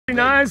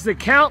Recognize the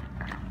count.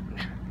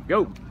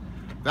 Go.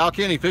 Val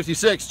Kenny,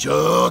 56.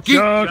 Chucky.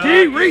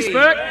 Chucky,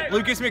 respect.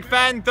 Lucas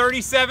McFadden,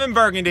 37.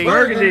 Burgundy.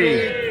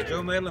 Burgundy.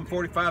 Joe Midland,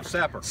 45.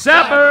 Sapper.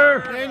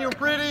 Sapper. Daniel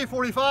Pretty,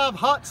 45.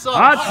 Hot Sauce.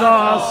 Hot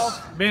Sauce.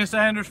 Ben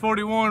Sanders,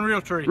 41.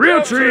 Realtree.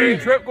 Realtree.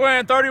 Trip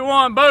Gwen,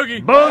 31. Bogey.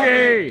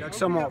 Bogey. Doug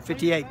Summerall,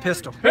 58.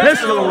 Pistol.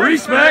 Pistol,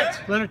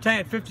 respect. Leonard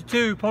Tant,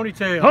 52.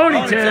 Ponytail.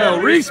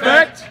 Ponytail,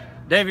 respect.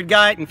 David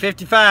Guyton,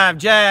 55.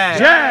 Jag.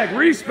 Jag,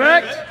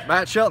 respect.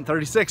 Matt Shelton,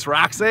 36.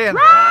 Roxanne.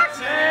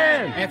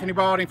 Roxanne. Anthony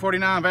Balding,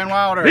 49. Van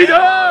Wilder.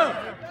 P-Dub.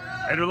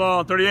 Andrew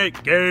Long,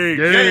 38. Gage.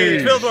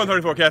 Gage. Phil Thorne,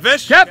 34.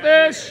 Catfish.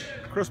 Catfish.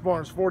 Chris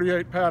Barnes,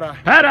 48. Pad Eye.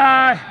 Pad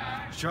Eye.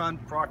 Sean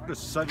Proctor,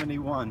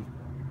 71.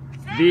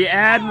 The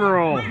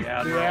Admiral.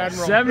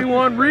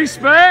 71,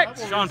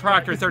 respect. Sean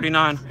Proctor,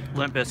 39.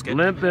 Limp Bizkit.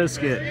 Limp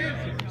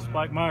Bizkit.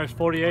 Spike Myers,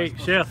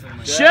 48. Chef.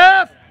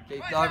 Chef.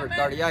 Keith Diver,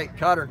 38.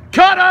 Cutter.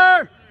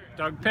 Cutter.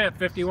 Doug Pitt,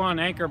 51.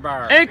 Anchor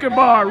Bar. Anchor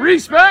Bar,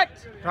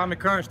 respect. Tommy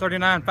Kearns,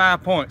 39.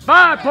 5 points.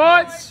 5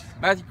 points.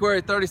 Matthew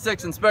Query,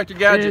 36. Inspector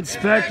Gadget.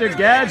 Inspector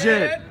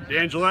Gadget.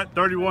 D'Angelette,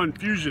 31.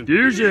 Fusion.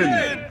 Fusion.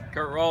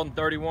 Kurt Roldan,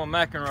 31.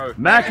 McEnroe.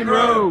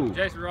 McEnroe.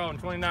 Jason Rowan,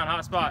 29.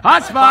 Hot Spot.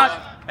 Hot Spot.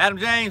 Adam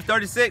James,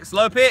 36.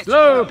 Slow Pitch.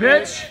 Slow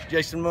Pitch.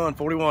 Jason Munn,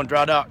 41.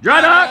 Dry Dock.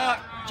 Dry Dock.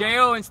 Jay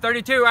Owens,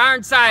 32.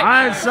 Iron Sight.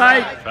 Iron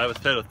Sight. Travis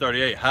Taylor,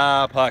 38.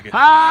 High Pocket.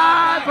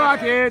 High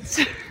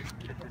Pockets.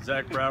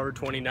 Zach Brower,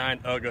 29.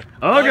 Ugga.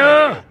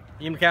 Ugga.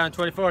 Ian McCown,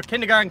 24.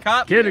 Kindergarten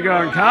Cop.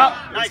 Kindergarten Cop.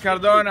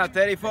 Cardona,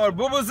 34.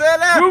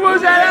 Bubuzela.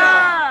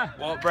 Vuvuzela.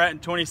 Walt Bratton,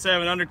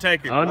 27.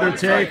 Undertaker.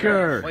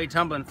 Undertaker. Wade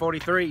Tumblin,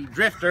 43.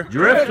 Drifter.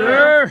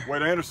 Drifter.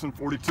 Wade Anderson,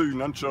 42.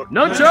 Nunchuck.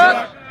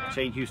 Nunchuck.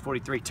 Shane Hughes,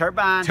 43.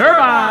 Turbine.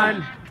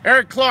 Turbine.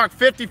 Eric Clark,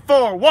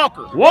 54.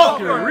 Walker.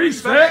 Walker,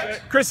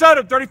 respect. Chris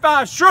Huddle,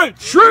 35. Shroot.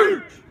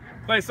 Shroot.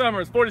 Clay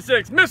Summers,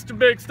 46. Mr.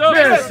 Big Stuff.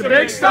 Mr.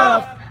 Big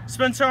Stuff.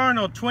 Spencer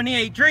Arnold,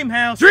 28.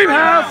 Dreamhouse.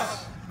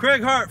 Dreamhouse.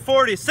 Craig Hart,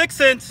 40. 6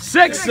 Cents.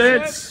 6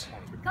 Cents.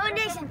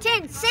 Foundation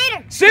 10,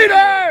 Cedar.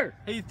 Cedar.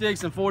 Heath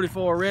Dixon,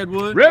 44.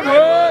 Redwood.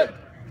 Redwood.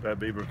 Pat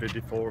Bieber,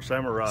 54.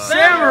 Samurai.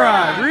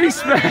 Samurai,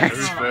 respect.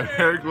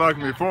 Eric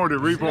Lockme, 40.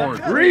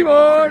 Reborn.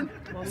 Reborn.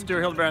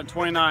 Stuart Hildebrand,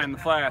 29. The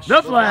Flash.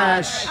 The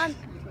Flash.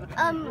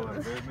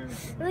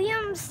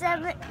 William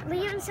 7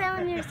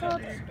 years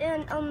old,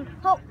 and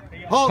Hulk.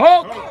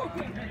 Hulk.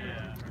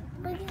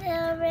 Look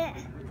at it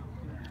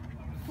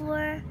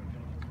for.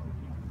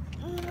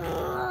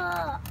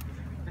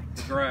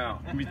 Growl.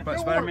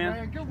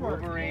 Spider-Man.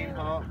 Wolverine.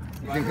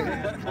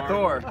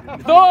 Thor.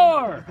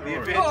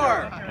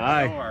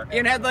 Hi.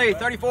 Ian Headley,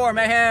 34.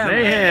 Mayhem.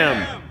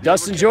 Mayhem.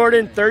 Dustin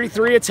Jordan,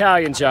 33.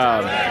 Italian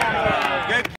Job.